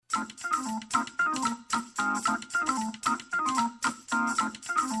What's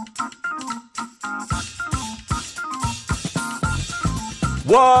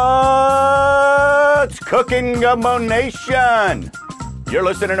cooking, Gumbo Nation? You're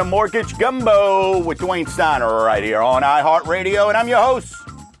listening to Mortgage Gumbo with Dwayne Stein right here on iHeartRadio, and I'm your host,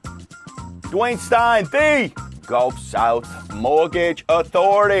 Dwayne Stein, the Gulf South Mortgage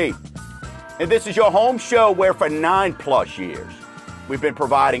Authority. And this is your home show where for 9+ years, we've been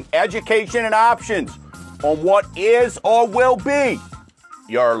providing education and options on what is or will be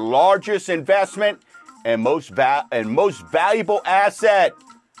your largest investment and most valuable asset,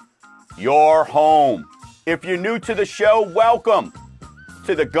 your home. If you're new to the show, welcome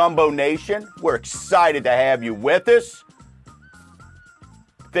to the Gumbo Nation. We're excited to have you with us.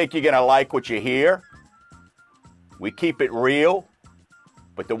 Think you're going to like what you hear. We keep it real,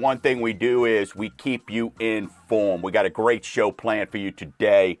 but the one thing we do is we keep you informed. We got a great show planned for you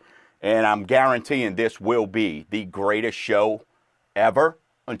today, and I'm guaranteeing this will be the greatest show ever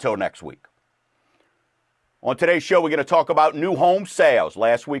until next week. On today's show, we're going to talk about new home sales.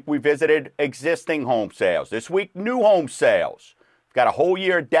 Last week, we visited existing home sales. This week, new home sales. We've got a whole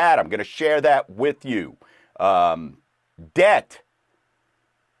year of data. I'm going to share that with you. Debt.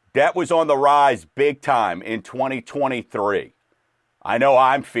 Debt was on the rise big time in 2023. I know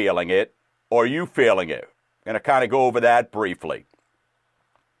I'm feeling it. Or you feeling it? I'm going to kind of go over that briefly.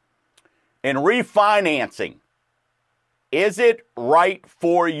 And refinancing. Is it right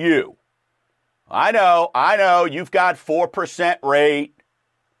for you? I know, you've got 4% rate.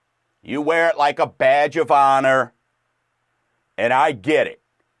 You wear it like a badge of honor. And I get it.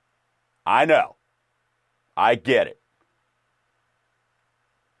 I know. I get it.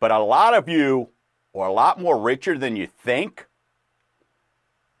 But a lot of you are a lot more richer than you think.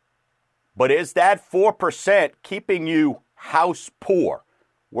 But is that 4% keeping you house poor?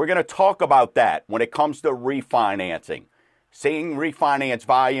 We're going to talk about that when it comes to refinancing. Seeing refinance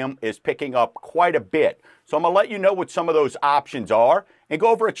volume is picking up quite a bit. So I'm going to let you know what some of those options are and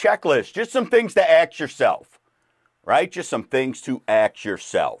go over a checklist. Just some things to ask yourself, right? Just some things to ask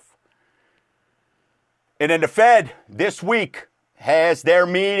yourself. And then the Fed this week has their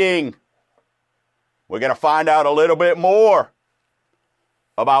meeting. We're going to find out a little bit more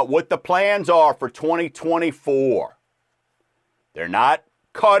about what the plans are for 2024. They're not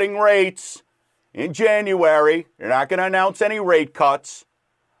cutting rates. In January, they're not going to announce any rate cuts.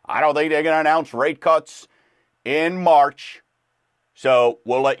 I don't think they're going to announce rate cuts in March. So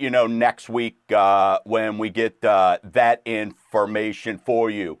we'll let you know next week when we get that information for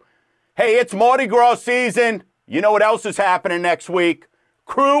you. Hey, it's Mardi Gras season. You know what else is happening next week?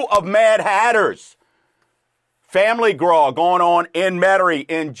 Crew of Mad Hatters. Family Gras going on in Metairie,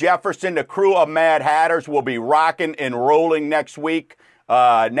 in Jefferson. The Crew of Mad Hatters will be rocking and rolling next week.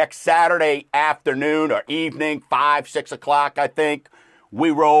 Next Saturday afternoon or evening, 5, 6 o'clock, I think,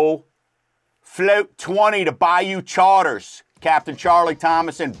 we roll. Float 20 to Bayou Charters. Captain Charlie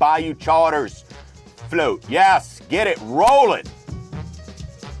Thomas and Bayou Charters float. Yes, get it rolling.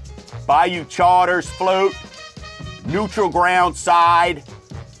 Bayou Charters float. Neutral ground side,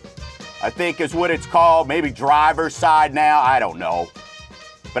 I think is what it's called. Maybe driver's side now. I don't know.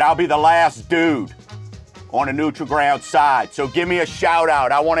 But I'll be the last dude on a neutral ground side. So give me a shout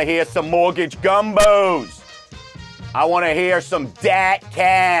out. I want to hear some mortgage gumbos. I want to hear some DAT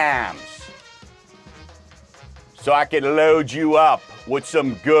cams. So I can load you up with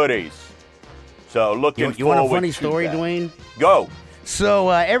some goodies. So looking forward to that. You want a funny story, Dwayne? Go. So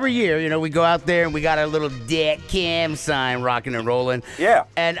every year, we go out there and we got our little DAT cam sign rocking and rolling. Yeah.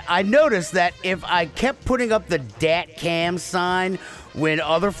 And I noticed that if I kept putting up the DAT cam sign when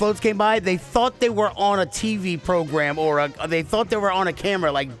other floats came by, they thought they were on a TV program or they thought they were on a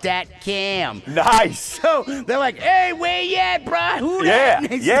camera like DAT cam. Nice. So they're like, hey, where you at, bro? Who that? And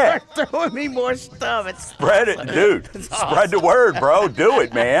they start throwing me more stuff. Spread it, dude. Spread the word, bro. Do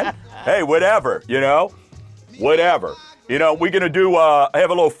it, man. Hey, whatever, whatever. We're going to do, have a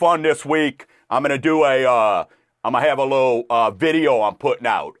little fun this week. I'm going to do I'm going to have a little video I'm putting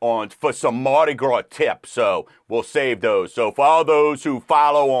out for some Mardi Gras tips. So we'll save those. So for all those who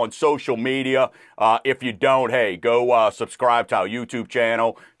follow on social media, if you don't, hey, go subscribe to our YouTube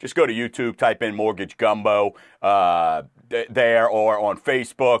channel. Just go to YouTube, type in Mortgage Gumbo there or on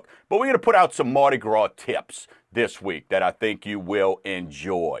Facebook. But we're going to put out some Mardi Gras tips this week that I think you will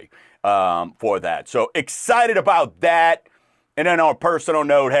enjoy for that. So excited about that. And then on a personal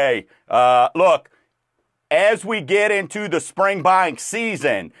note, hey, look, as we get into the spring buying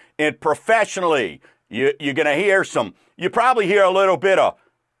season and professionally, you're going to hear you probably hear a little bit of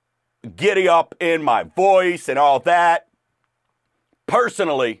giddy up in my voice and all that.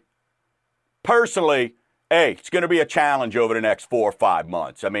 personally, hey, it's going to be a challenge over the next 4 or 5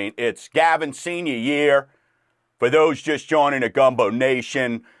 months. I mean, it's Gavin's senior year. For those just joining the Gumbo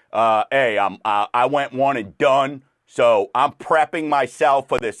Nation, I went one and done, so I'm prepping myself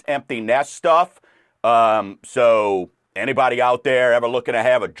for this empty nest stuff. So anybody out there ever looking to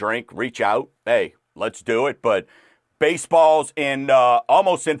have a drink, reach out. Hey, let's do it. But baseball's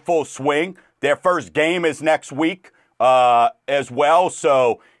almost in full swing. Their first game is next week as well,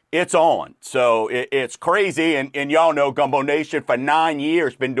 so it's on. So it's crazy, and y'all know Gumbo Nation for 9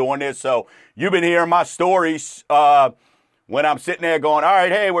 years been doing this, so you've been hearing my stories when I'm sitting there going, all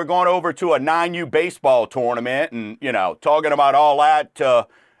right, hey, we're going over to a 9U baseball tournament, and, talking about all that.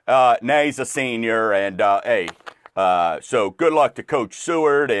 Now he's a senior, and, so good luck to Coach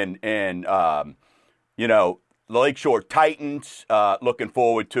Seward and the Lakeshore Titans. Looking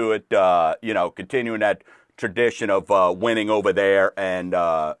forward to it, continuing that tradition of winning over there, and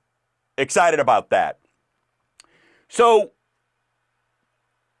excited about that. So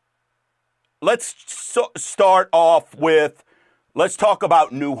let's start off with, let's talk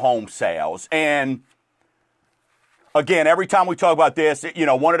about new home sales. And again, every time we talk about this,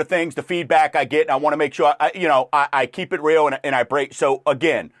 one of the things, the feedback I get, and I want to make sure I keep it real and I break. So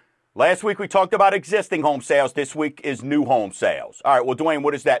again, last week we talked about existing home sales. This week is new home sales. All right, well, Dwayne,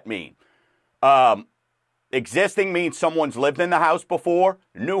 what does that mean? Existing means someone's lived in the house before.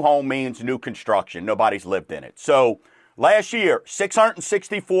 New home means new construction. Nobody's lived in it. So last year,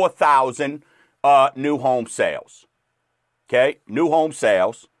 664,000 new home sales. Okay, new home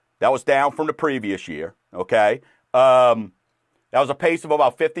sales. That was down from the previous year. Okay, that was a pace of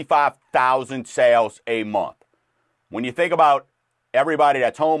about 55,000 sales a month. When you think about everybody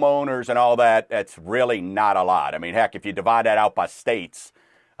that's homeowners and all that, that's really not a lot. I mean, heck, if you divide that out by states,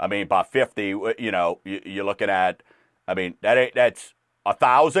 by 50, you're looking at, that's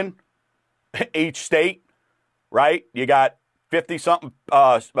 1,000 each state, right? You got 50-something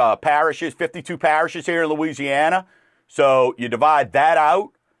parishes, 52 parishes here in Louisiana. So you divide that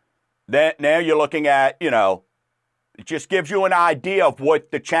out, then now you're looking at, it just gives you an idea of what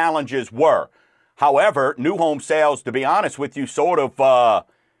the challenges were. However, new home sales, to be honest with you, sort of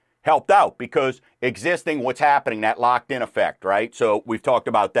helped out because existing, what's happening, that locked-in effect, right? So we've talked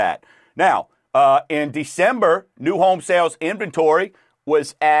about that. Now, in December, new home sales inventory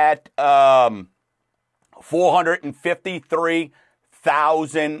was at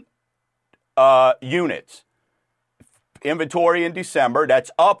 453,000 units. Inventory in December,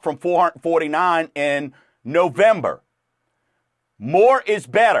 that's up from 449 in November. More is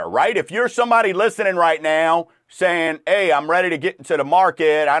better, right? If you're somebody listening right now saying, hey, I'm ready to get into the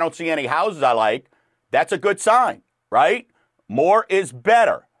market, I don't see any houses I like, that's a good sign, right? More is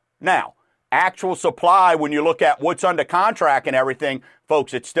better. Now, actual supply, when you look at what's under contract and everything,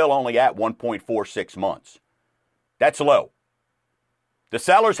 folks, it's still only at 1.46 months. That's low. The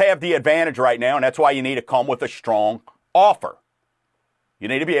sellers have the advantage right now, and that's why you need to come with a strong offer. You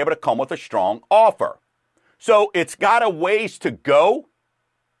need to be able to come with a strong offer. So it's got a ways to go.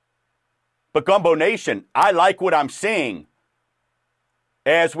 But Gumbo Nation, I like what I'm seeing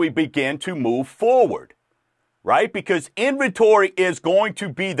as we begin to move forward, right? Because inventory is going to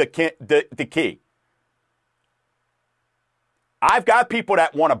be the key. I've got people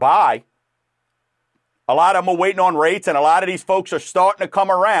that want to buy. A lot of them are waiting on rates, and a lot of these folks are starting to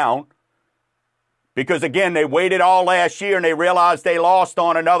come around because, again, they waited all last year and they realized they lost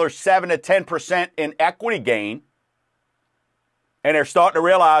on another 7 to 10% in equity gain. And they're starting to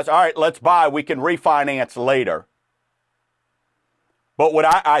realize, all right, let's buy. We can refinance later. But what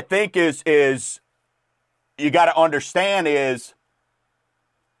I think is you got to understand is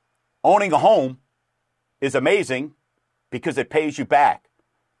owning a home is amazing because it pays you back.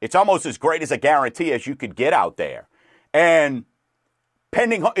 It's almost as great as a guarantee as you could get out there. And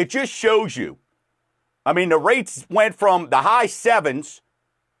pending, it just shows you. The rates went from the high 7s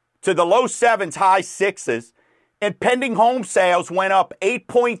to the low 7s, high 6s. And pending home sales went up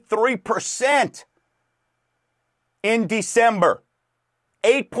 8.3% in December.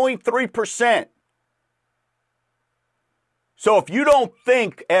 8.3%. So if you don't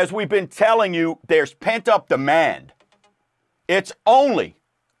think, as we've been telling you, there's pent-up demand, it's only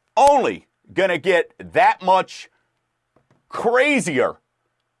going to get that much crazier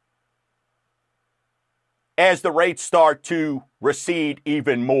as the rates start to recede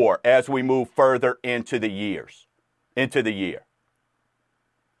even more as we move further into the year.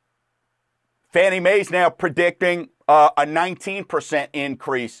 Fannie Mae's now predicting a 19%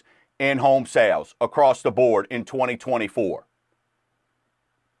 increase in home sales across the board in 2024.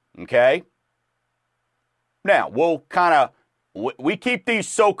 Okay? Now, we'll kind of we keep these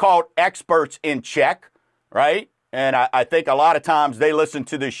so-called experts in check, right? And I think a lot of times they listen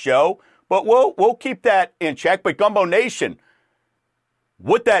to this show, but we'll keep that in check. But Gumbo Nation,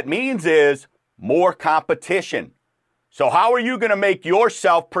 what that means is more competition. So how are you going to make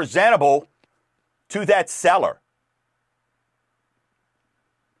yourself presentable to that seller?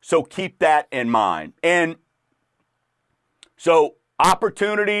 So keep that in mind. And so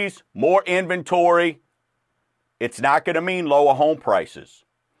opportunities, more inventory, it's not going to mean lower home prices.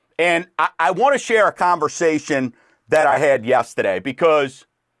 And I want to share a conversation that I had yesterday because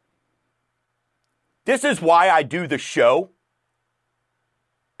this is why I do the show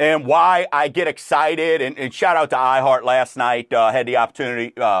and why I get excited. And shout out to iHeart last night. Had the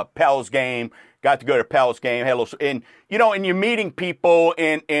opportunity, Pels game, got to go to Pels game. And, and you're meeting people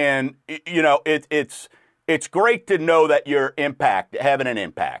and it's great to know that you're having an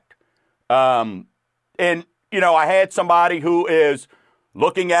impact. I had somebody who is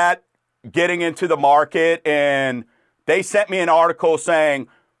looking at getting into the market, and they sent me an article saying,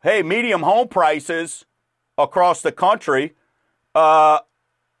 hey, medium home prices across the country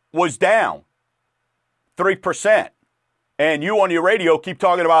was down 3%. And you on your radio keep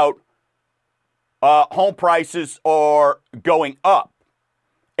talking about home prices are going up.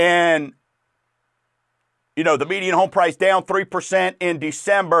 And, the median home price down 3% in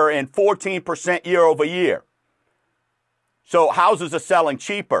December and 14% year over year. So houses are selling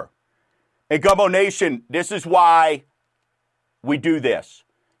cheaper. And Gumbo Nation, this is why we do this.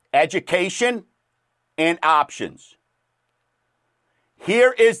 Education and options.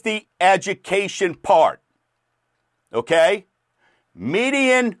 Here is the education part. Okay?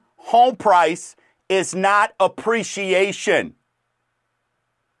 Median home price is not appreciation.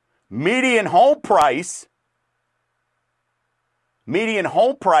 Median home price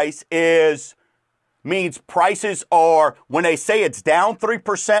means prices are, when they say it's down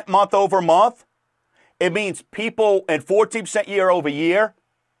 3% month over month, it means people, and 14% year over year,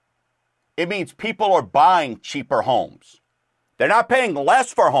 it means people are buying cheaper homes. They're not paying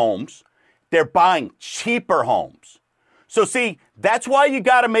less for homes, they're buying cheaper homes. So see, that's why you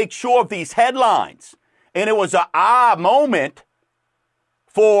got to make sure of these headlines. And it was a moment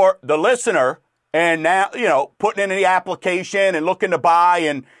for the listener, and now, putting in the application and looking to buy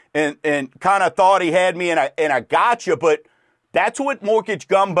and kind of thought he had me and I got you, but that's what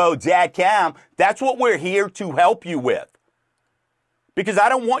MortgageGumbo.com, that's what we're here to help you with. Because I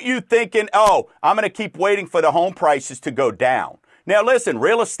don't want you thinking, I'm going to keep waiting for the home prices to go down. Now listen,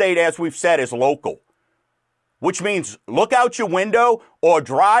 real estate, as we've said, is local, which means look out your window or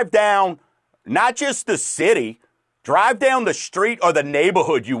drive down, not just the city, drive down the street or the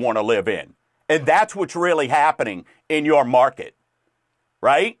neighborhood you want to live in. And that's what's really happening in your market,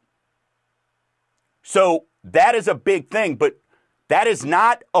 right? So that is a big thing, but that is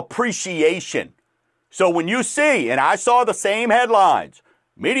not appreciation. So when you see, and I saw the same headlines,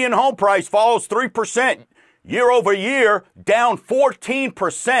 median home price falls 3% year over year, down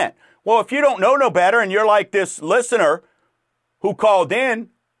 14%. Well, if you don't know no better and you're like this listener who called in,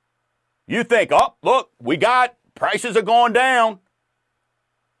 you think, look, prices are going down.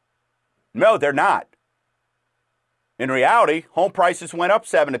 No, they're not. In reality, home prices went up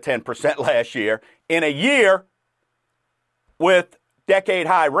 7 to 10% last year in a year with decade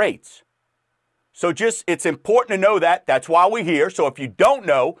high rates. So it's important to know that. That's why we're here. So if you don't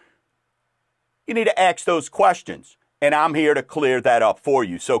know, you need to ask those questions. And I'm here to clear that up for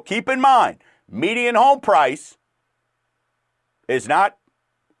you. So keep in mind, median home price is not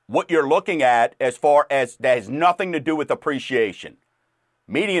what you're looking at as far as that has nothing to do with appreciation.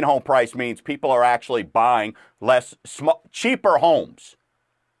 Median home price means people are actually buying cheaper homes,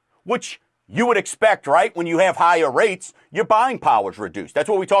 which you would expect, right? When you have higher rates, your buying power is reduced. That's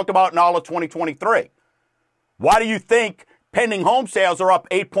what we talked about in all of 2023. Why do you think pending home sales are up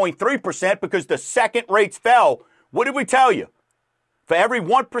 8.3%? Because the second rates fell, what did we tell you? For every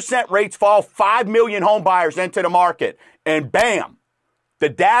 1% rates fall, 5 million home buyers enter the market. And bam, the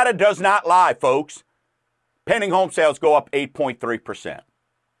data does not lie, folks. Pending home sales go up 8.3%.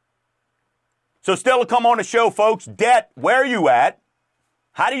 So still to come on the show, folks, debt, where are you at?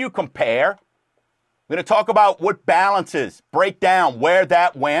 How do you compare? We're going to talk about what balances, break down where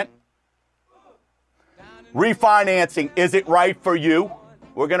that went. Refinancing, is it right for you?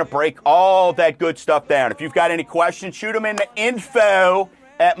 We're going to break all that good stuff down. If you've got any questions, shoot them in to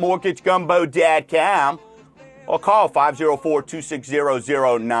info@mortgagegumbo.com or call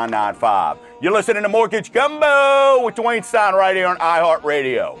 504-260-0995. You're listening to Mortgage Gumbo with Dwayne Stein right here on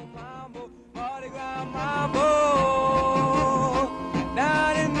iHeartRadio.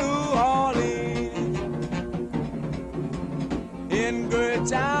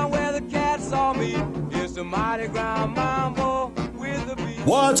 the Mardi Gras mambo with the beat.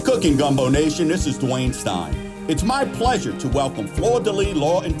 What's cooking, Gumbo Nation? This is Dwayne Stein. It's my pleasure to welcome Fleur-de-Lis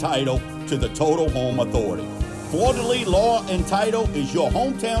Law and Title to the Total Home Authority. Fleur-de-Lis Law and Title is your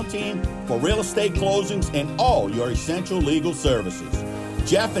hometown team for real estate closings and all your essential legal services.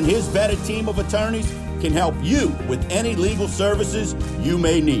 Jeff and his vetted team of attorneys can help you with any legal services you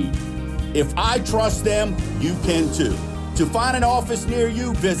may need. If I trust them, you can too. To find an office near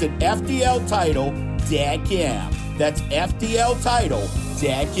you, visit FDLtitle.com. That's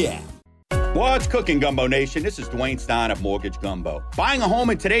FDLtitle.com. What's cooking, Gumbo Nation? This is Dwayne Stein of Mortgage Gumbo. Buying a home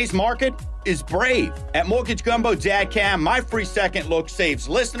in today's market is brave. At MortgageGumbo.com, my free second look saves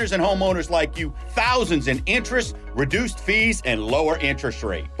listeners and homeowners like you thousands in interest, reduced fees, and lower interest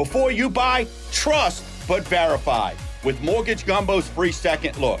rate. Before you buy, trust but verify with Mortgage Gumbo's free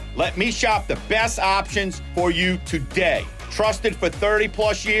second look. Let me shop the best options for you today. Trusted for 30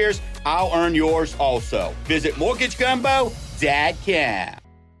 plus years, I'll earn yours also. Visit MortgageGumbo.com.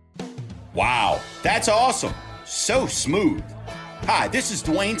 Wow, that's awesome. So smooth. Hi, this is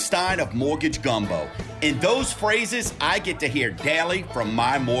Dwayne Stein of Mortgage Gumbo, and those phrases I get to hear daily from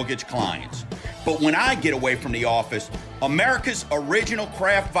my mortgage clients. But when I get away from the office, America's original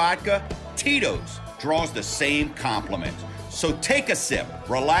craft vodka, Tito's, draws the same compliments. So take a sip,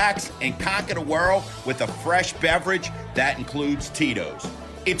 relax, and conquer the world with a fresh beverage that includes Tito's.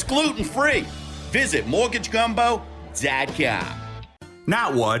 It's gluten-free. Visit MortgageGumbo.com.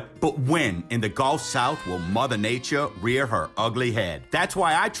 Not what, but when in the Gulf South will Mother Nature rear her ugly head. That's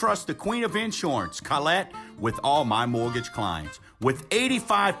why I trust the Queen of Insurance, Colette, with all my mortgage clients. With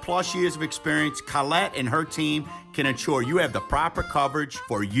 85 plus years of experience, Colette and her team can ensure you have the proper coverage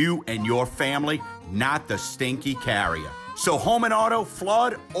for you and your family, not the stinky carrier. So home and auto,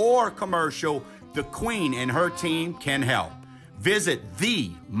 flood, or commercial, the Queen and her team can help. Visit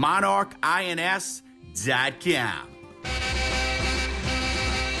themonarchins.com.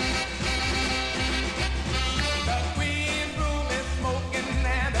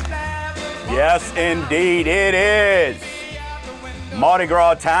 Yes, indeed, it is Mardi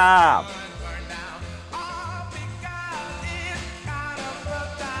Gras time.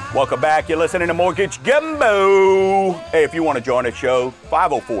 Welcome back. You're listening to Mortgage Gumbo. Hey, if you want to join the show,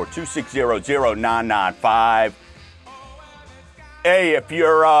 504-260-0995. Hey, if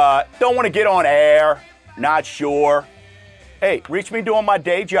you're don't want to get on air, not sure, hey, reach me doing my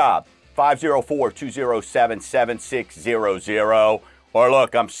day job, 504-207-7600. Or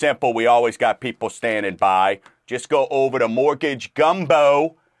look, I'm simple. We always got people standing by. Just go over to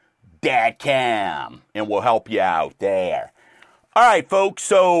MortgageGumbo.com and we'll help you out there. All right, folks.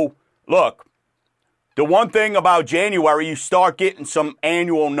 So, look, the one thing about January, you start getting some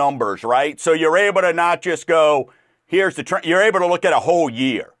annual numbers, right? So you're able to not just go, here's the trend. You're able to look at a whole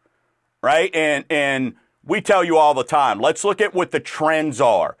year, right? And we tell you all the time, let's look at what the trends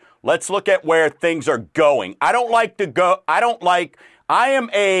are. Let's look at where things are going. I am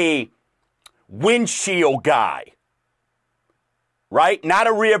a windshield guy, right? Not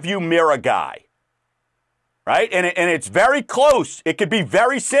a rear view mirror guy, right? And it's very close. It could be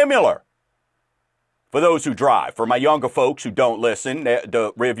very similar for those who drive. For my younger folks who don't listen,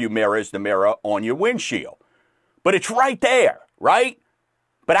 the rear view mirror is the mirror on your windshield. But it's right there, right?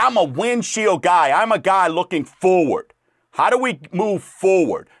 But I'm a windshield guy. I'm a guy looking forward. How do we move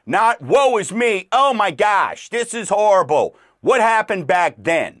forward? Not, woe is me. Oh my gosh, this is horrible. What happened back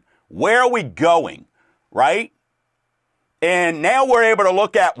then? Where are we going, right? And now we're able to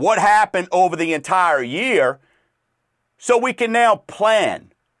look at what happened over the entire year so we can now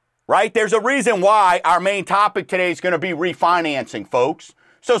plan, right? There's a reason why our main topic today is going to be refinancing, folks.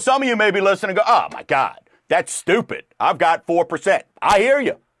 So some of you may be listening and go, oh my God, that's stupid. I've got 4%. I hear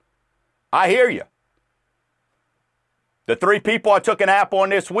you. I hear you. The 3 people I took an app on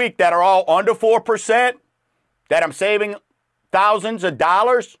this week that are all under 4%, that I'm saving thousands of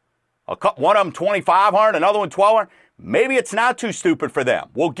dollars, one of them $2,500, another one $1,200. Maybe it's not too stupid for them.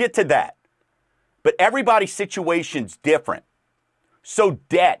 We'll get to that. But everybody's situation's different. So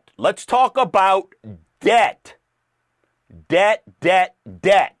debt. Let's talk about debt. Debt.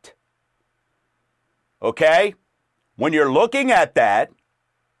 Okay? When you're looking at that,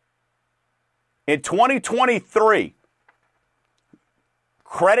 in 2023,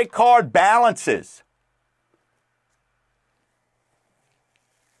 credit card balances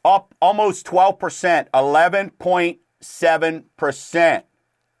up almost 12%, 11.7%.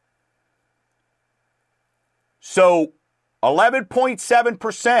 So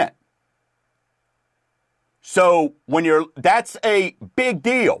 11.7%. So that's a big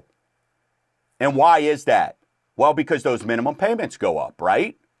deal. And why is that? Well, because those minimum payments go up,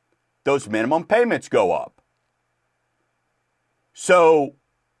 right? those minimum payments go up. So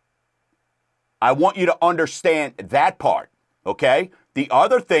I want you to understand that part, okay? The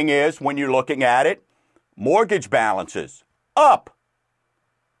other thing is, when you're looking at it, mortgage balances up.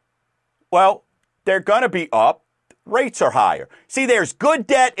 Well, they're going to be up. Rates are higher. See, there's good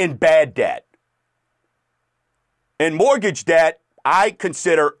debt and bad debt. And mortgage debt, I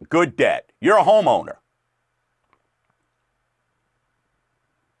consider good debt. You're a homeowner.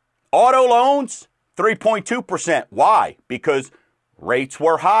 Auto loans, 3.2%. Why? Because rates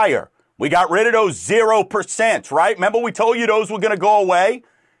were higher. We got rid of those 0%, right? Remember we told you those were going to go away?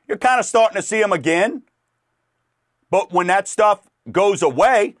 You're kind of starting to see them again. But when that stuff goes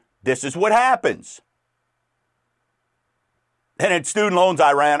away, this is what happens. And in student loans,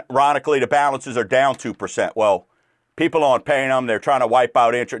 ironically, the balances are down 2%. Well, people aren't paying them. They're trying to wipe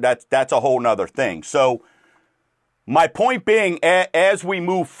out interest. That's a whole nother thing. So my point being, as we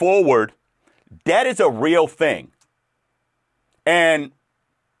move forward, debt is a real thing. And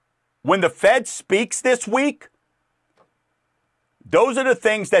when the Fed speaks this week, those are the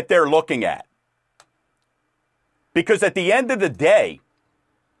things that they're looking at. Because at the end of the day,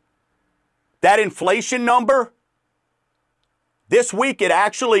 that inflation number, this week it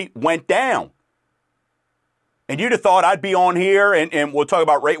actually went down. And you'd have thought I'd be on here, and we'll talk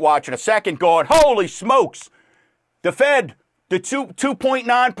about Rate Watch in a second, going, holy smokes, the Fed, the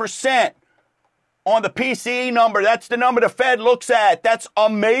 2.9% on the PCE number, that's the number the Fed looks at. That's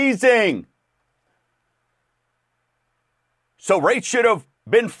amazing. So rates should have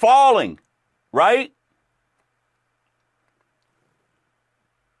been falling, right?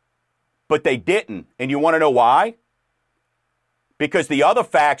 But they didn't. And you want to know why? Because the other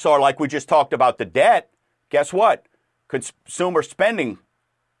facts are, like we just talked about the debt, guess what? Consumer spending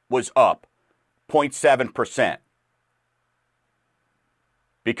was up 0.7%.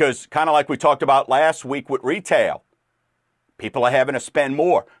 Because kind of like we talked about last week with retail, people are having to spend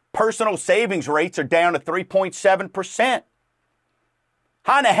more. Personal savings rates are down to 3.7%.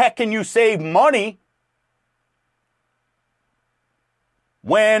 How in the heck can you save money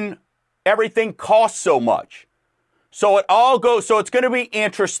when everything costs so much? So it all goes, so it's going to be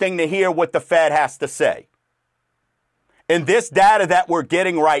interesting to hear what the Fed has to say. And this data that we're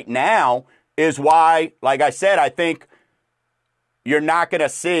getting right now is why, like I said, I think you're not going to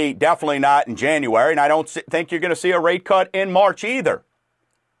see, definitely not in January, and I don't think you're going to see a rate cut in March either.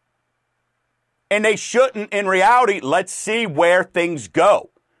 And they shouldn't, in reality. Let's see where things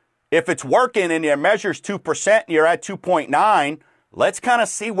go. If it's working and your measure's 2% and you're at 2.9, let's kind of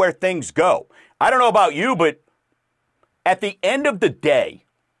see where things go. I don't know about you, but at the end of the day,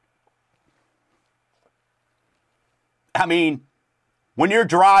 I mean, when you're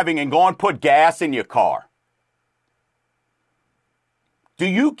driving and going to put gas in your car, do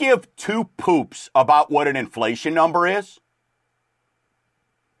you give two poops about what an inflation number is?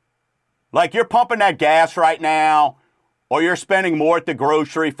 Like you're pumping that gas right now, or you're spending more at the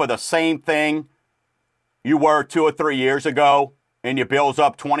grocery for the same thing you were 2 or 3 years ago, and your bill's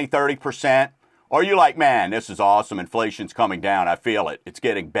up 20, 30%. Or you're like, man, this is awesome. Inflation's coming down. I feel it. It's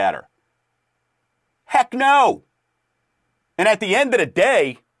getting better. Heck no. And at the end of the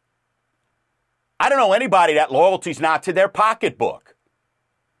day, I don't know anybody that loyalty's not to their pocketbook.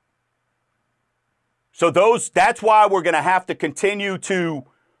 So that's why we're going to have to continue to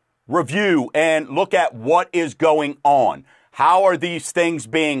review and look at what is going on. How are these things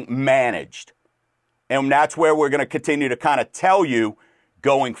being managed? And that's where we're going to continue to kind of tell you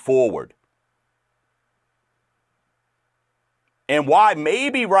going forward. And why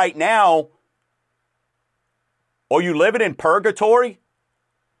maybe right now, are you living in purgatory?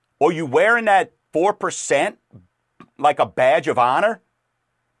 Or you wearing that 4% like a badge of honor?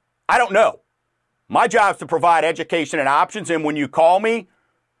 I don't know. My job is to provide education and options, and when you call me,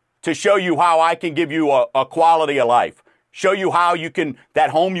 to show you how I can give you a quality of life. Show you how you can, that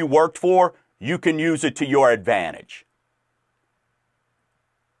home you worked for, you can use it to your advantage.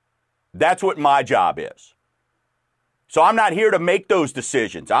 That's what my job is. So I'm not here to make those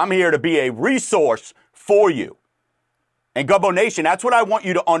decisions. I'm here to be a resource for you. And Gumbo Nation, that's what I want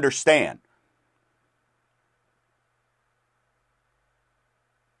you to understand.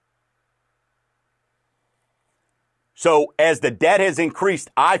 So as the debt has increased,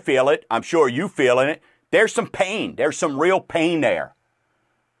 I feel it. I'm sure you feeling it. There's some pain. There's some real pain there.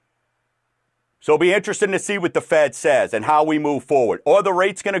 So it'll be interesting to see what the Fed says and how we move forward. Are the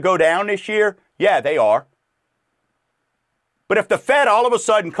rates going to go down this year? Yeah, they are. But if the Fed all of a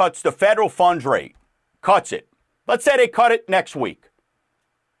sudden cuts the federal funds rate, cuts it, let's say they cut it next week.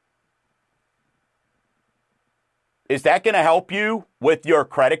 Is that going to help you with your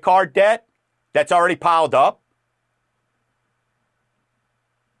credit card debt that's already piled up?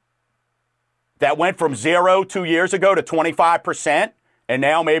 That went from 0 2 years ago to 25%, and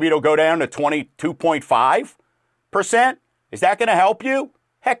now maybe it'll go down to 22.5%. Is that going to help you?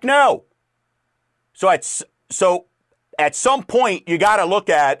 Heck no. So at some point you got to look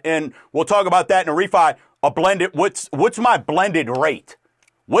at, and we'll talk about that in a refi, a blended. What's my blended rate?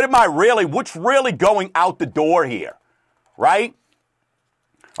 What's really going out the door here, right?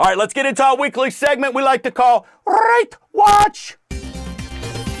 All right, let's get into our weekly segment we like to call Rate Watch.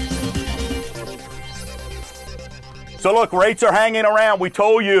 So look, rates are hanging around. We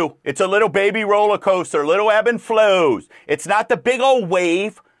told you it's a little baby roller coaster, little ebb and flows. It's not the big old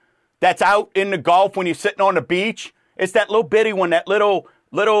wave that's out in the Gulf when you're sitting on the beach. It's that little bitty one, that little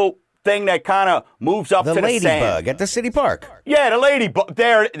thing that kind of moves up to the sand. The ladybug at the city park. Yeah, the ladybug.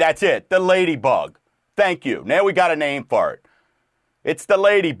 There, that's it. The ladybug. Thank you. Now we got a name for it. It's the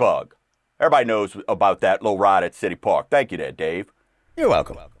ladybug. Everybody knows about that little ride at City Park. Thank you there, Dave. You're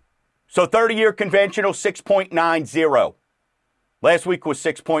welcome. So 30-year conventional, 6.90. Last week was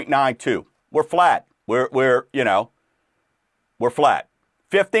 6.92. We're flat. We're flat.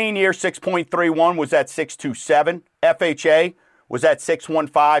 15-year, 6.31 was at 6.27. FHA was at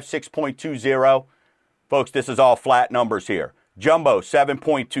 6.15, 6.20. Folks, this is all flat numbers here. Jumbo,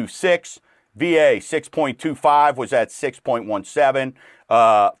 7.26. VA, 6.25 was at 6.17.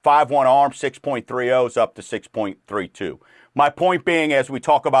 5-1 ARM, 6.30 is up to 6.32. My point being, as we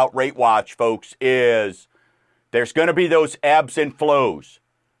talk about Rate Watch, folks, is there's going to be those ebbs and flows.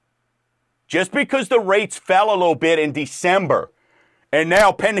 Just because the rates fell a little bit in December and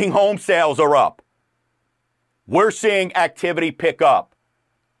now pending home sales are up, we're seeing activity pick up.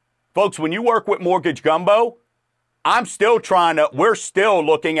 Folks, when you work with Mortgage Gumbo, we're still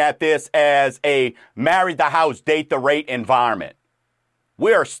looking at this as a marry the house, date the rate environment.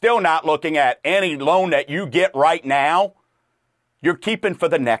 We are still not looking at any loan that you get right now you're keeping for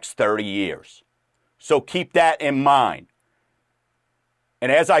the next 30 years. So keep that in mind.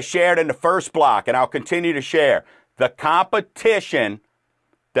 And as I shared in the first block, and I'll continue to share, the competition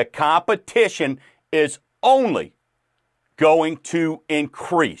is only going to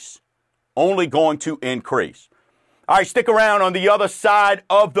increase. Only going to increase. All right, stick around. On the other side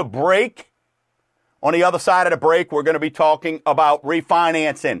of the break, we're going to be talking about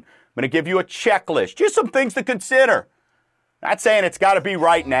refinancing. I'm going to give you a checklist, just some things to consider. Not saying it's got to be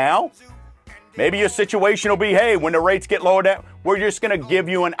right now. Maybe your situation will be, hey, when the rates get lower down, we're just going to give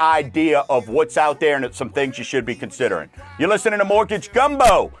you an idea of what's out there and some things you should be considering. You're listening to Mortgage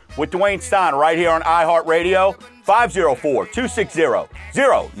Gumbo with Dwayne Stein right here on iHeartRadio,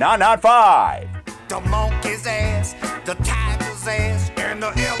 504-260-0995. The monkey's ass, the tiger's ass, and the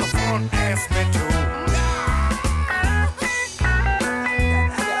elephant asked me to.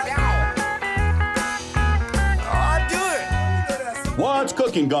 What's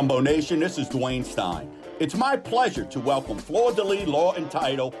cooking, Gumbo Nation? This is Dwayne Stein. It's my pleasure to welcome Fleur de Lis Law and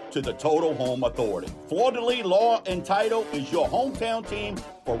Title to the Total Home Authority. Fleur de Lis Law and Title is your hometown team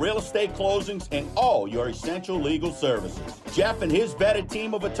for real estate closings and all your essential legal services. Jeff and his vetted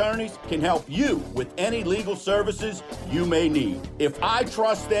team of attorneys can help you with any legal services you may need. If I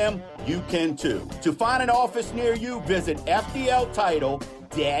trust them, you can too. To find an office near you, visit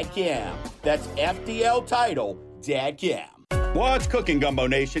FDLtitle.com. That's FDLtitle.com. What's cooking, Gumbo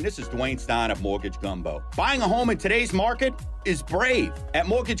Nation? This is Dwayne Stein of Mortgage Gumbo. Buying a home in today's market is brave. At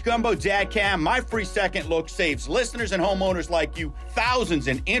MortgageGumbo.com, my free second look saves listeners and homeowners like you thousands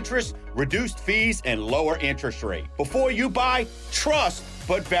in interest, reduced fees, and lower interest rate. Before you buy, trust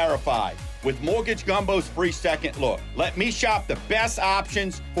but verify with Mortgage Gumbo's free second look. Let me shop the best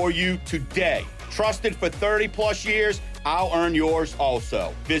options for you today. Trusted for 30 plus years, I'll earn yours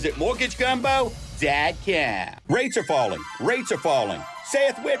also. Visit MortgageGumbo.com. Rates are falling. Rates are falling. Say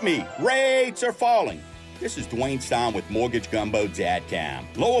it with me. Rates are falling. This is Dwayne Stein with MortgageGumbo.com.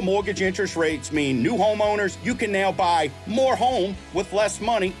 Lower mortgage interest rates mean new homeowners, you can now buy more home with less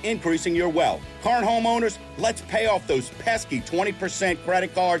money, increasing your wealth. Current homeowners, let's pay off those pesky 20%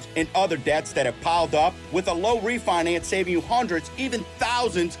 credit cards and other debts that have piled up with a low refinance saving you hundreds, even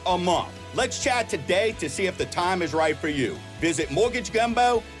thousands a month. Let's chat today to see if the time is right for you. Visit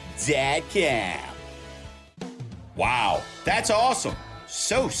MortgageGumbo.com. Wow, that's awesome.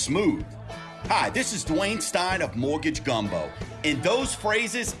 So smooth. Hi, this is Dwayne Stein of Mortgage Gumbo. And those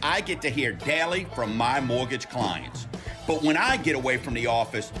phrases I get to hear daily from my mortgage clients. But when I get away from the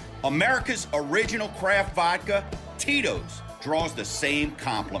office, America's original craft vodka, Tito's, draws the same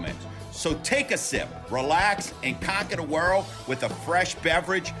compliments. So take a sip, relax, and conquer the world with a fresh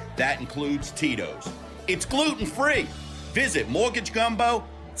beverage that includes Tito's. It's gluten-free. Visit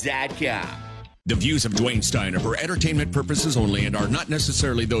mortgagegumbo.com. The views of Dwayne Stein are for entertainment purposes only and are not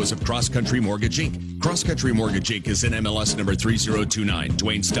necessarily those of CrossCountry Mortgage, Inc. CrossCountry Mortgage, Inc. is NMLS number 3029.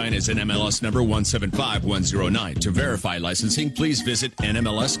 Dwayne Stein is NMLS number 175109. To verify licensing, please visit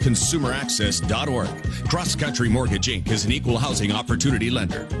nmlsconsumeraccess.org. CrossCountry Mortgage, Inc. is an equal housing opportunity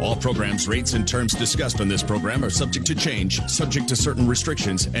lender. All programs, rates, and terms discussed on this program are subject to change, subject to certain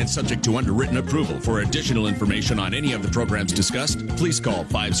restrictions, and subject to underwritten approval. For additional information on any of the programs discussed, please call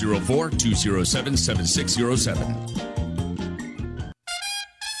 504-207-7607.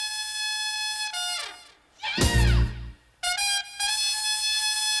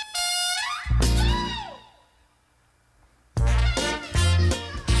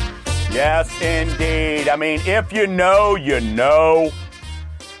 Yes, indeed. I mean, if you know, you know.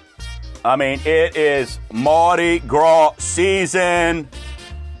 I mean, it is Mardi Gras season.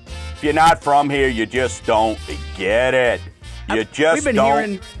 If you're not from here, you just don't get it. You just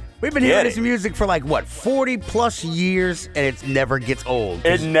don't. We've been hearing this music for 40 plus years, and it never gets old.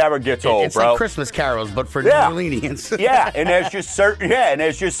 It never gets old, it's bro. Like Christmas carols, but for New Orleanians. Yeah, and there's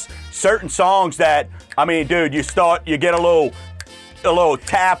just certain songs that, I mean, dude, you get a little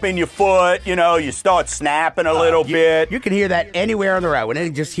tap in your foot, you start snapping a little bit. You can hear that anywhere on the route. When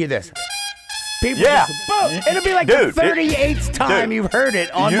they just hear this. People just, boom. It'll be like the 38th time you've heard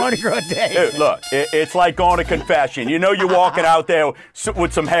it on Mardi Gras Day. Dude, look, it's like going to confession. You're walking out there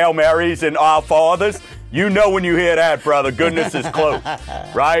with some Hail Marys and Our Fathers. You know when you hear that, brother, goodness is close,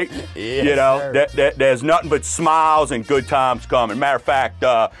 right? Yes, there's nothing but smiles and good times coming. Matter of fact,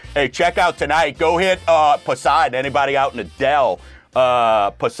 hey, check out tonight. Go hit Poseidon. Anybody out in the Dell?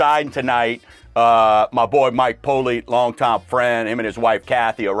 Poseidon tonight. My boy Mike Polite, longtime friend, him and his wife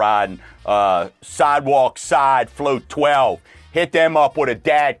Kathy are riding sidewalk side float 12. Hit them up with a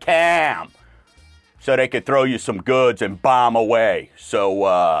dad cam so they could throw you some goods and bomb away.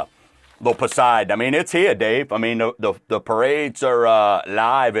 So little Poseidon. I mean, it's here, Dave. I mean, the parades are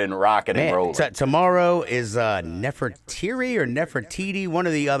live and rocking and rolling. Tomorrow is Nefertiti or Nefertiti, one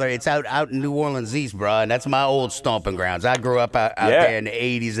or the other. It's out in New Orleans East, bro, and that's my old stomping grounds. I grew up out there in the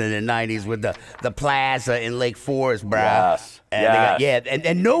 80s and the 90s with the plaza in Lake Forest, bro. Yes. And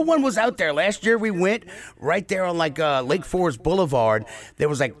and no one was out there. Last year we went right there on Lake Forest Boulevard. There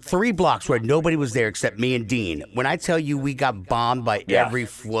was 3 blocks where nobody was there except me and Dean. When I tell you we got bombed by every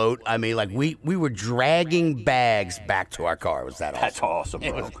float, I mean, we were dragging bags back to our car. Was that awesome? That's awesome, bro.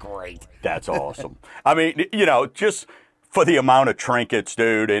 It was great. That's awesome. I mean, just for the amount of trinkets,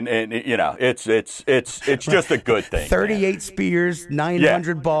 dude, and it's just a good thing. 38 man. Spears,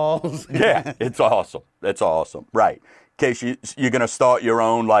 900 balls. Yeah, it's awesome. That's awesome. Right. In case you're gonna start your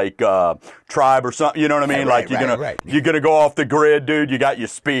own tribe or something, you know what I mean? You're gonna go off the grid, dude. You got your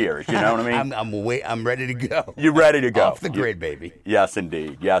spears, you know what I mean? I'm ready to go. You're ready to go off the grid, baby. Yes,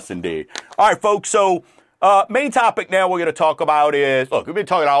 indeed. Yes, indeed. All right, folks. So main topic now we're gonna talk about is we've been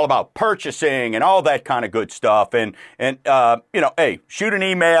talking all about purchasing and all that kind of good stuff, and hey, shoot an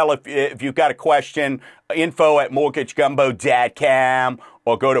email if you've got a question. info@mortgagegumbo.com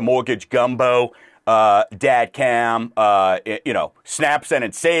or go to Mortgage Gumbo. Dadcam, Snap, Send,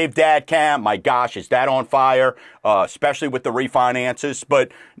 and Save Dadcam. My gosh, is that on fire, especially with the refinances. But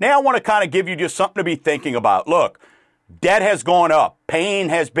now I want to kind of give you just something to be thinking about. Look, debt has gone up. Pain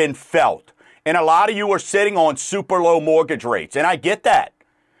has been felt. And a lot of you are sitting on super low mortgage rates. And I get that.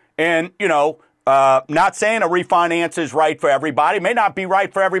 And, not saying a refinance is right for everybody. It may not be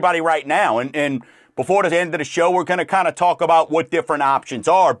right for everybody right now. And before the end of the show, we're going to kind of talk about what different options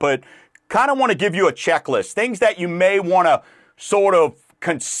are. But kind of want to give you a checklist, things that you may want to sort of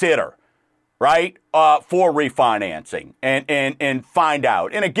consider, right, for refinancing and find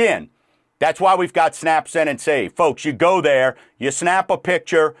out. And again, that's why we've got Snap, Send, and Save. Folks, you go there, you snap a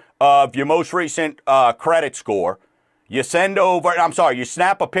picture of your most recent credit score, you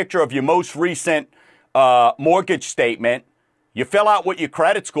snap a picture of your most recent mortgage statement, you fill out what your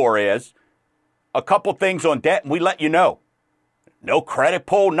credit score is, a couple things on debt, and we let you know. No credit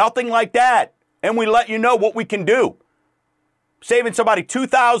pull, nothing like that. And we let you know what we can do. Saving somebody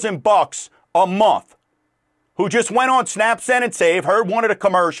 $2,000 a month who just went on Snap, Send, and Save, heard one of the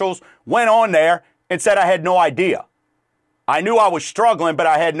commercials, went on there and said, I had no idea. I knew I was struggling, but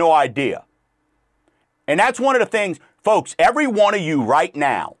I had no idea. And that's one of the things, folks, every one of you right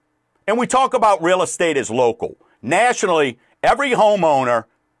now, and we talk about real estate as local. Nationally, every homeowner,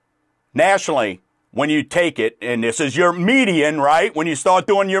 nationally, when you take it, and this is your median, right? When you start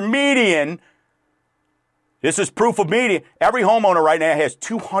doing your median, this is proof of median. Every homeowner right now has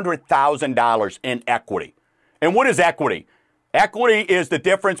 $200,000 in equity. And what is equity? Equity is the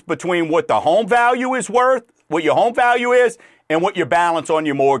difference between what the home value is worth, what your home value is, and what your balance on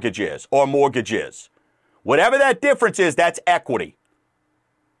your mortgage is or mortgage is. Whatever that difference is, that's equity.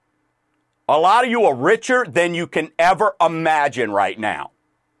 A lot of you are richer than you can ever imagine right now.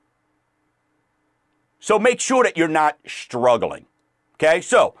 So make sure that you're not struggling. Okay,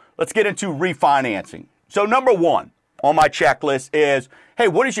 so let's get into refinancing. So number one on my checklist is, hey,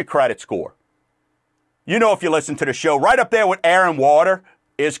 what is your credit score? You know, if you listen to the show, right up there with air and water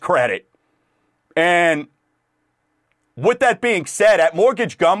is credit. And with that being said, at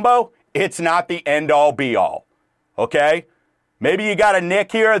Mortgage Gumbo, it's not the end-all, be-all. Okay? Maybe you got a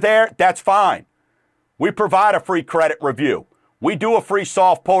nick here or there. That's fine. We provide a free credit review. We do a free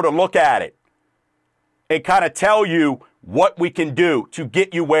soft pull to look at it and kind of tell you what we can do to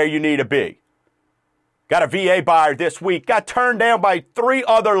get you where you need to be. Got a VA buyer this week, got turned down by 3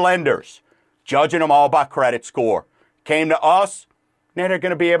 other lenders, judging them all by credit score. Came to us, now they're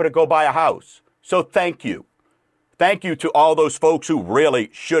going to be able to go buy a house. So thank you. Thank you to all those folks who really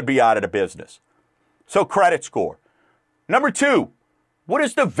should be out of the business. So credit score. Number 2, what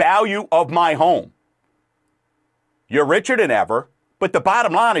is the value of my home? You're richer than ever, but the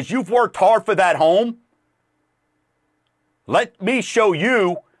bottom line is you've worked hard for that home. Let me show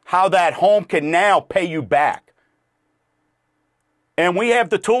you how that home can now pay you back. And we have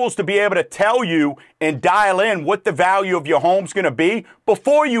the tools to be able to tell you and dial in what the value of your home's going to be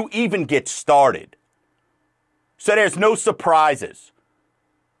before you even get started. So there's no surprises,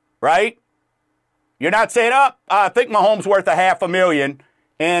 right? You're not saying, I think my home's worth $500,000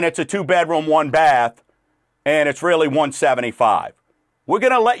 and it's a 2-bedroom, 1-bath, and it's really $175,000. We're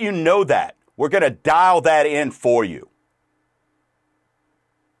going to let you know that. We're going to dial that in for you.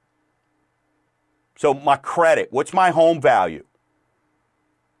 So my credit, what's my home value?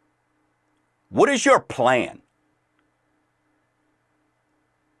 What is your plan?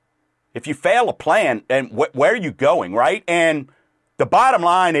 If you fail a plan, then where are you going, right? And the bottom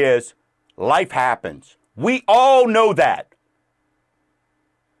line is life happens. We all know that.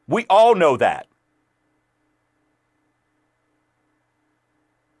 We all know that.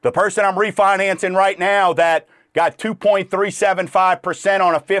 The person I'm refinancing right now that got 2.375%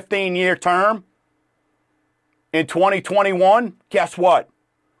 on a 15-year term in 2021, guess what?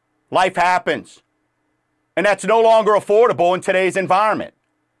 Life happens. And that's no longer affordable in today's environment.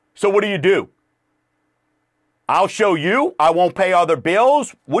 So what do? I'll show you. I won't pay other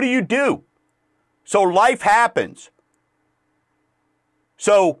bills. What do? So life happens.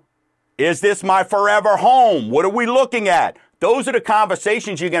 So is this my forever home? What are we looking at? Those are the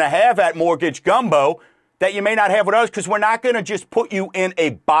conversations you're going to have at Mortgage Gumbo that you may not have with us, because we're not going to just put you in a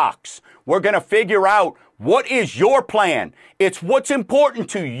box. We're going to figure out what is your plan. It's what's important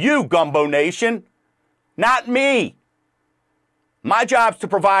to you, Gumbo Nation, not me. My job's to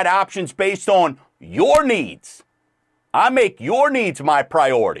provide options based on your needs. I make your needs my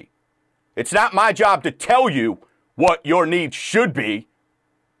priority. It's not my job to tell you what your needs should be.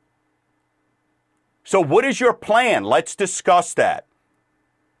 So what is your plan? Let's discuss that.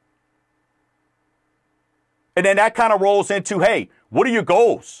 And then that kind of rolls into, hey, what are your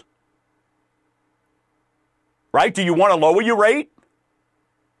goals? Right? Do you want to lower your rate?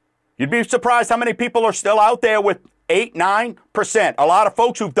 You'd be surprised how many people are still out there with 8, 9%. A lot of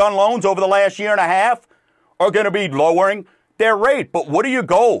folks who've done loans over the last year and a half are going to be lowering their rate. But what are your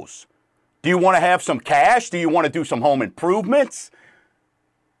goals? Do you want to have some cash? Do you want to do some home improvements?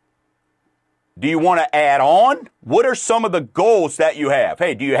 Do you want to add on? What are some of the goals that you have?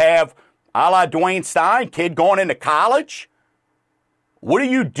 Hey, do you have, a la Dwayne Stein, kid going into college? What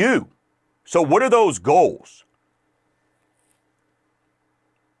do? So what are those goals?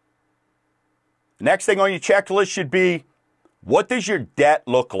 Next thing on your checklist should be, what does your debt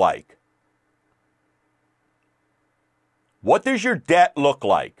look like? What does your debt look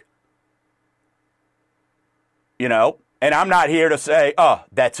like? You know, and I'm not here to say,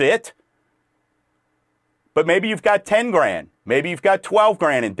 that's it. But maybe you've got 10 grand. Maybe you've got 12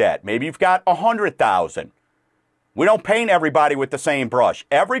 grand in debt. Maybe you've got 100,000. We don't paint everybody with the same brush.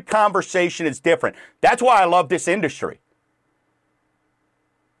 Every conversation is different. That's why I love this industry.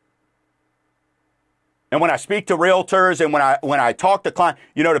 And when I speak to realtors and when I talk to clients,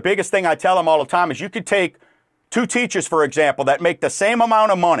 you know, the biggest thing I tell them all the time is you could take 2 teachers, for example, that make the same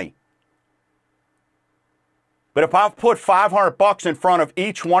amount of money. But if I put $500 in front of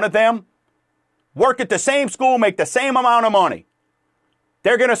each one of them, work at the same school, make the same amount of money,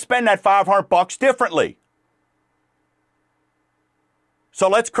 they're going to spend that $500 differently. So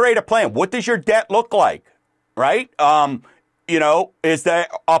let's create a plan. What does your debt look like, right? You know, is there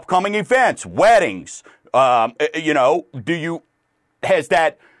upcoming events, weddings, Has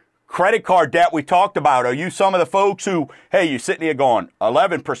that credit card debt we talked about, are you some of the folks who, hey, you're sitting here going,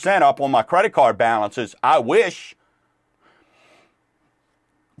 11% up on my credit card balances, I wish.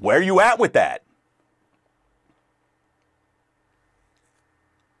 Where are you at with that?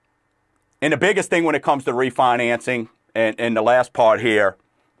 And the biggest thing when it comes to refinancing, and the last part here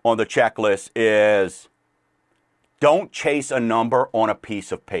on the checklist is don't chase a number on a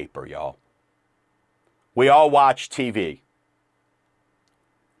piece of paper, y'all. We all watch TV.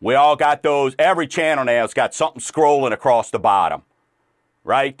 We all got those, every channel now has got something scrolling across the bottom,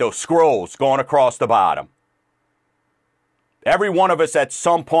 right? Those scrolls going across the bottom. Every one of us at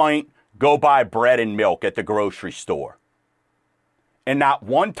some point go buy bread and milk at the grocery store. And not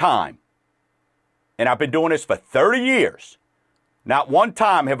one time, and I've been doing this for 30 years, not one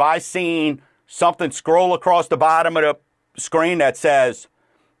time have I seen something scroll across the bottom of the screen that says,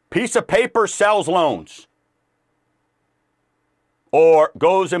 piece of paper sells loans. Or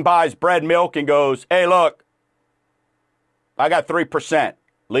goes and buys bread, milk, and goes, hey, look, I got 3%.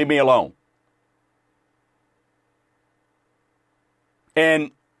 Leave me alone.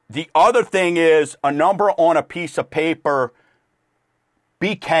 And the other thing is a number on a piece of paper,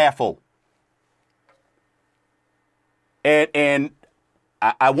 be careful. And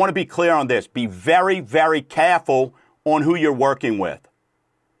I want to be clear on this. Be very, very careful on who you're working with.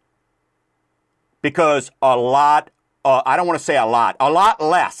 Because I don't want to say a lot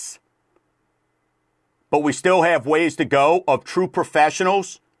less. But we still have ways to go of true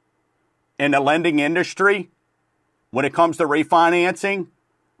professionals in the lending industry. When it comes to refinancing,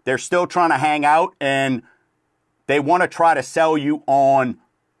 they're still trying to hang out and they want to try to sell you on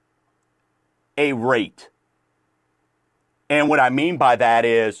a rate. And what I mean by that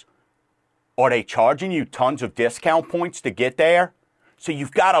is, are they charging you tons of discount points to get there? So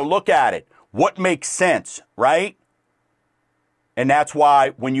you've got to look at it. What makes sense, right? And that's why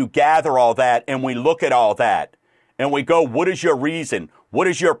when you gather all that and we look at all that and we go, what is your reason? What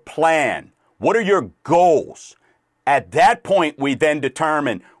is your plan? What are your goals? At that point, we then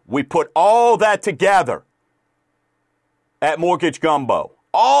determine, we put all that together at Mortgage Gumbo.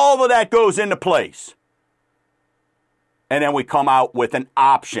 All of that goes into place. And then we come out with an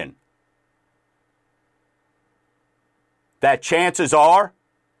option that chances are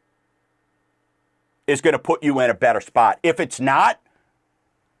is going to put you in a better spot. If it's not,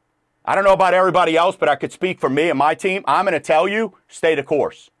 I don't know about everybody else, but I could speak for me and my team. I'm going to tell you, stay the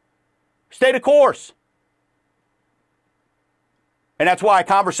course. Stay the course. And that's why a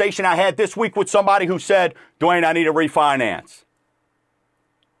conversation I had this week with somebody who said, Dwayne, I need a refinance.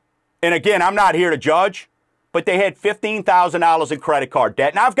 And again, I'm not here to judge, but they had $15,000 in credit card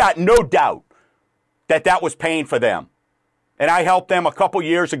debt. And I've got no doubt that that was paying for them. And I helped them a couple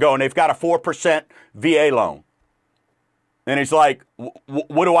years ago, and they've got a 4% VA loan. And he's like,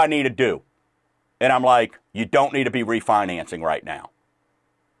 what do I need to do? And I'm like, you don't need to be refinancing right now.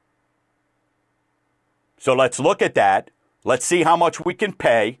 So let's look at that. Let's see how much we can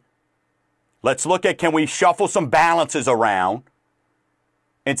pay. Let's look at, can we shuffle some balances around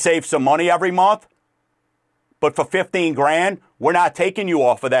and save some money every month? But for $15,000, we're not taking you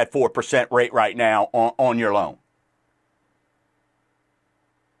off of that 4% rate right now on your loan.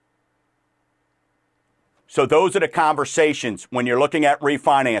 So those are the conversations when you're looking at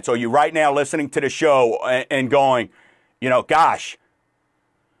refinance, or you right now listening to the show and going, gosh,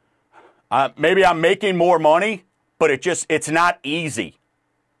 maybe I'm making more money, but it's not easy.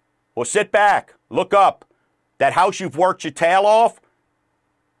 Well, sit back, look up. That house you've worked your tail off,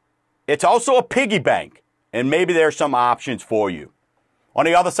 it's also a piggy bank, and maybe there's some options for you. On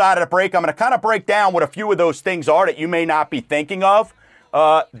the other side of the break, I'm going to kind of break down what a few of those things are that you may not be thinking of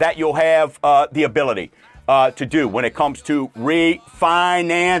that you'll have the ability to do when it comes to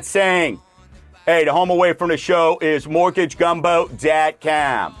refinancing. Hey, the home away from the show is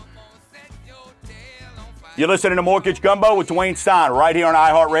mortgagegumbo.com. You're listening to Mortgage Gumbo with Dwayne Stein right here on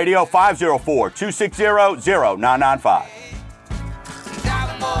iHeartRadio, 504-260-0995.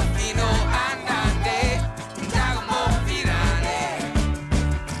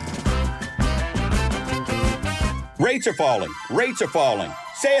 Rates are falling. Rates are falling.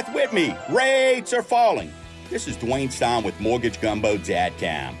 Say it with me. Rates are falling. This is Dwayne Stein with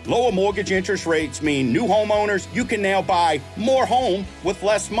MortgageGumbo.com. Lower mortgage interest rates mean new homeowners, you can now buy more home with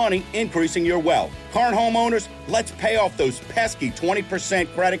less money, increasing your wealth. Current homeowners, let's pay off those pesky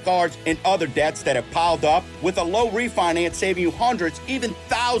 20% credit cards and other debts that have piled up with a low refinance saving you hundreds, even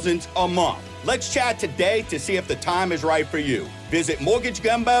thousands a month. Let's chat today to see if the time is right for you. Visit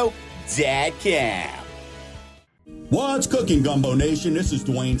MortgageGumbo.com. What's cooking, Gumbo Nation? This is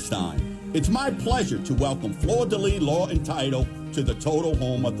Dwayne Stein. It's my pleasure to welcome Fleur de Lis Law and Title to the Total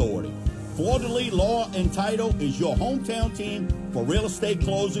Home Authority. Fleur de Lis Law and Title to the Total Home Authority. Fleur de Lis Law and Title is your hometown team for real estate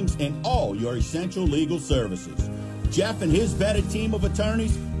closings and all your essential legal services. Jeff and his vetted team of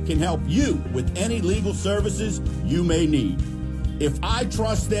attorneys can help you with any legal services you may need. If I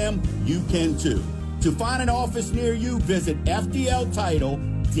trust them, you can too. To find an office near you, visit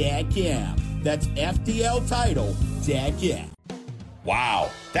FDLtitle.com. That's FDLtitle.com. Wow,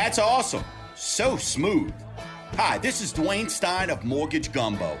 that's awesome. So smooth. Hi, this is Dwayne Stein of Mortgage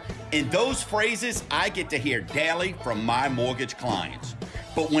Gumbo, and those phrases I get to hear daily from my mortgage clients.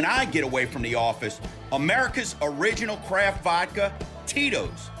 But when I get away from the office, America's original craft vodka,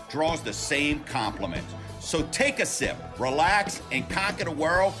 Tito's, draws the same compliments. So take a sip, relax, and conquer the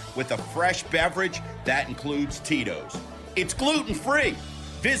world with a fresh beverage that includes Tito's. It's gluten-free.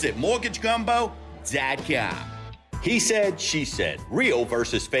 Visit MortgageGumbo.com. He said, she said, real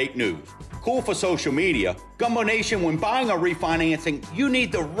versus fake news. Cool for social media. Gumbo Nation, when buying or refinancing, you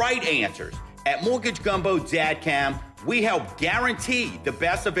need the right answers. At MortgageGumbo.com, we help guarantee the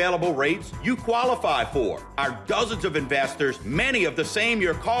best available rates you qualify for. Our dozens of investors, many of the same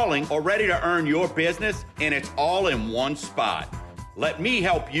you're calling, are ready to earn your business, and it's all in one spot. Let me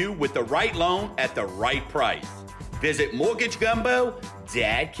help you with the right loan at the right price. Visit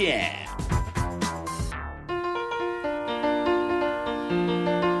MortgageGumbo.com.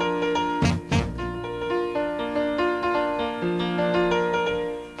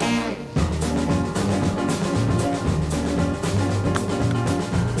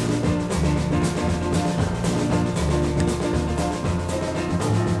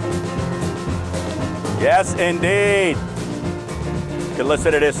 Yes, indeed. You can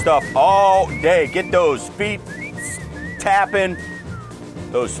listen to this stuff all day. Get those feet tapping,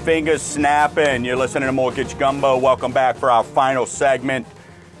 those fingers snapping. You're listening to Mortgage Gumbo. Welcome back for our final segment.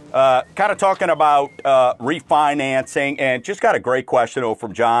 Kind of talking about refinancing, and just got a great question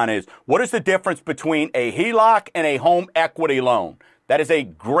from John is, what is the difference between a HELOC and a home equity loan? That is a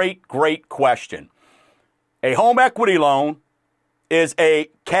great, great question. A home equity loan is a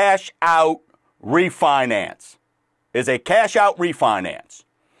cash out refinance. A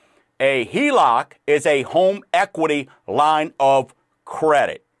HELOC is a home equity line of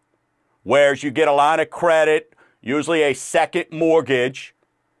credit, whereas you get a line of credit, usually a second mortgage,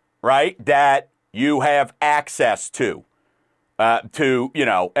 right, that you have access to a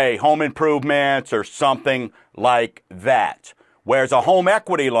home improvements or something like that. Whereas a home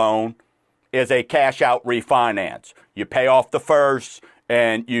equity loan is a cash out refinance. You pay off the first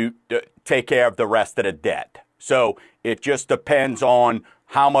and you take care of the rest of the debt. So it just depends on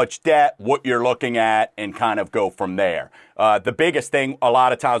how much debt, what you're looking at, and kind of go from there. The biggest thing a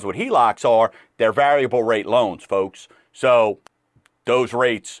lot of times with HELOCs are they're variable rate loans, folks. So those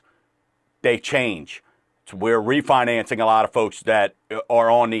rates, they change. So we're refinancing a lot of folks that are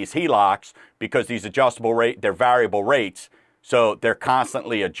on these HELOCs because these adjustable rate, they're variable rates. So they're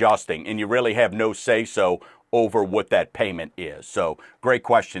constantly adjusting, and you really have no say-so over what that payment is. So great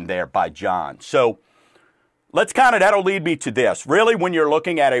question there by John. So that'll lead me to this. Really, when you're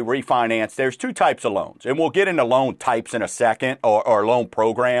looking at a refinance, there's two types of loans. And we'll get into loan types in a second, or loan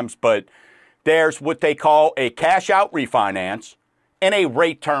programs, but there's what they call a cash out refinance and a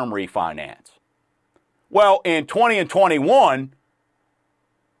rate term refinance. Well, in 20 and 21,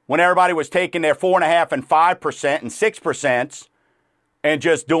 when everybody was taking their 4.5% and 5% and 6% and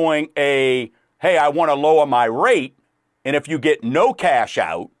just doing hey, I want to lower my rate, and if you get no cash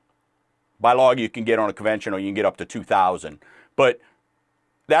out, by law you can get on a conventional, you can get up to $2,000, but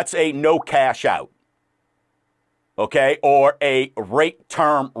that's a no cash out, okay, or a rate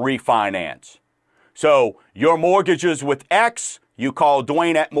term refinance. So your mortgage is with X, you call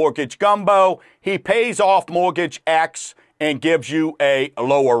Dwayne at Mortgage Gumbo, he pays off mortgage X and gives you a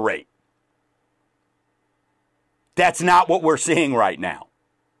lower rate. That's not what we're seeing right now.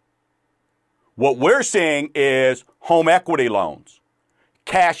 What we're seeing is home equity loans,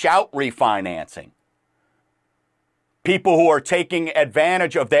 cash out refinancing, people who are taking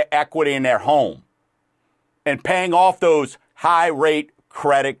advantage of their equity in their home and paying off those high rate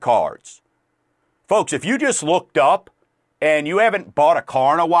credit cards. Folks, if you just looked up and you haven't bought a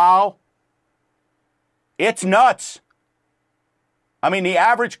car in a while, it's nuts. I mean, the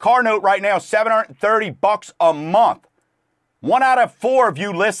average car note right now is $730 a month. 1 out of 4 of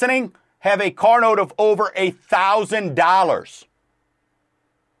you listening have a car note of over $1,000.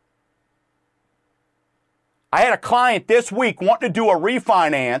 I had a client this week wanting to do a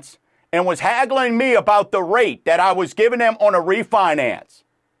refinance and was haggling me about the rate that I was giving them on a refinance.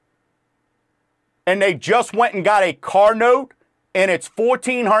 And they just went and got a car note and it's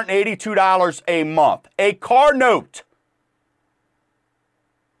 $1,482 a month. A car note.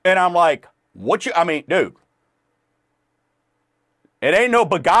 And I'm like, dude, it ain't no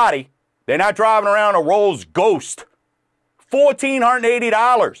Bugatti. They're not driving around a Rolls Ghost.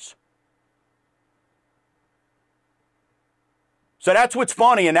 $1,480. So that's what's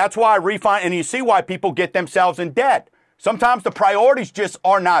funny, and that's why and you see why people get themselves in debt. Sometimes the priorities just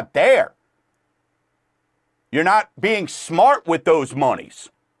are not there. You're not being smart with those monies.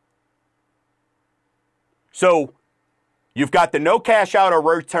 So you've got the no cash out or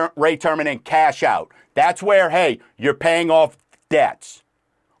rate term and then cash out. That's where, hey, you're paying off debts.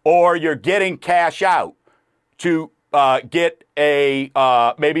 Or you're getting cash out to get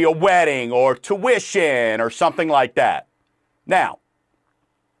maybe a wedding or tuition or something like that. Now,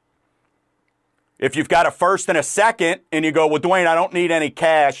 if you've got a first and a second and you go, well, Dwayne, I don't need any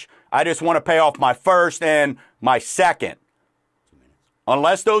cash. I just want to pay off my first and my second.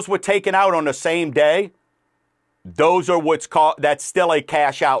 Unless those were taken out on the same day, those are that's still a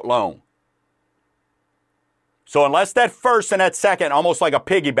cash out loan. So unless that first and that second, almost like a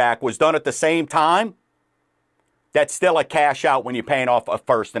piggyback, was done at the same time, that's still a cash out when you're paying off a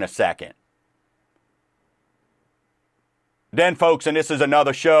first and a second. Then, folks, and this is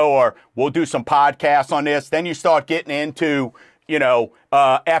another show, or we'll do some podcasts on this, then you start getting into,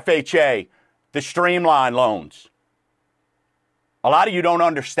 FHA, the streamline loans. A lot of you don't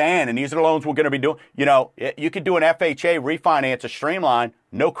understand, and these are the loans we're going to be doing. You could do an FHA refinance, a streamline,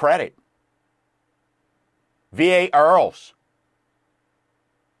 no credit. VA IRRRLs.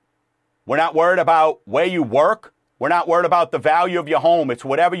 We're not worried about where you work. We're not worried about the value of your home. It's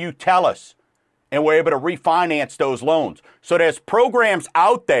whatever you tell us. And we're able to refinance those loans. So there's programs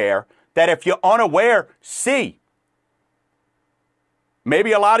out there that if you're unaware, see.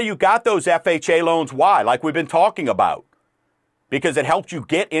 Maybe a lot of you got those FHA loans. Why? Like we've been talking about. Because it helped you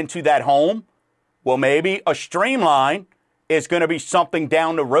get into that home. Well, maybe a streamline is going to be something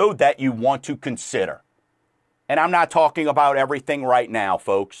down the road that you want to consider. And I'm not talking about everything right now,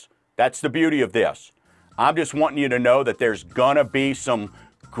 folks. That's the beauty of this. I'm just wanting you to know that there's going to be some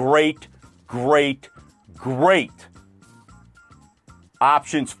great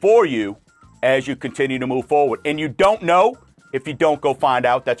options for you as you continue to move forward. And you don't know if you don't go find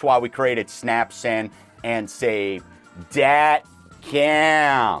out. That's why we created Snap, Send, and Save. Dat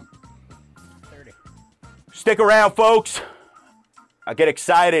Cam. Stick around, folks. I get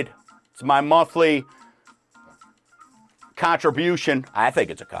excited. It's my monthly contribution. I think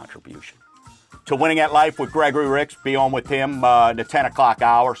it's a contribution to Winning at Life with Gregory Ricks. Be on with him the 10 o'clock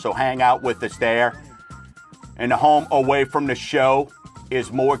hour, so hang out with us there. And the home away from the show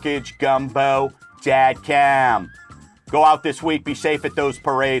is Mortgage Gumbo, Dad Cam. Go out this week, be safe at those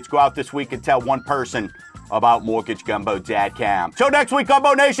parades. Go out this week and tell one person about Mortgage Gumbo, Dad Cam. Till next week,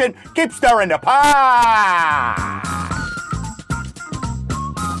 Gumbo Nation, keep stirring the pot.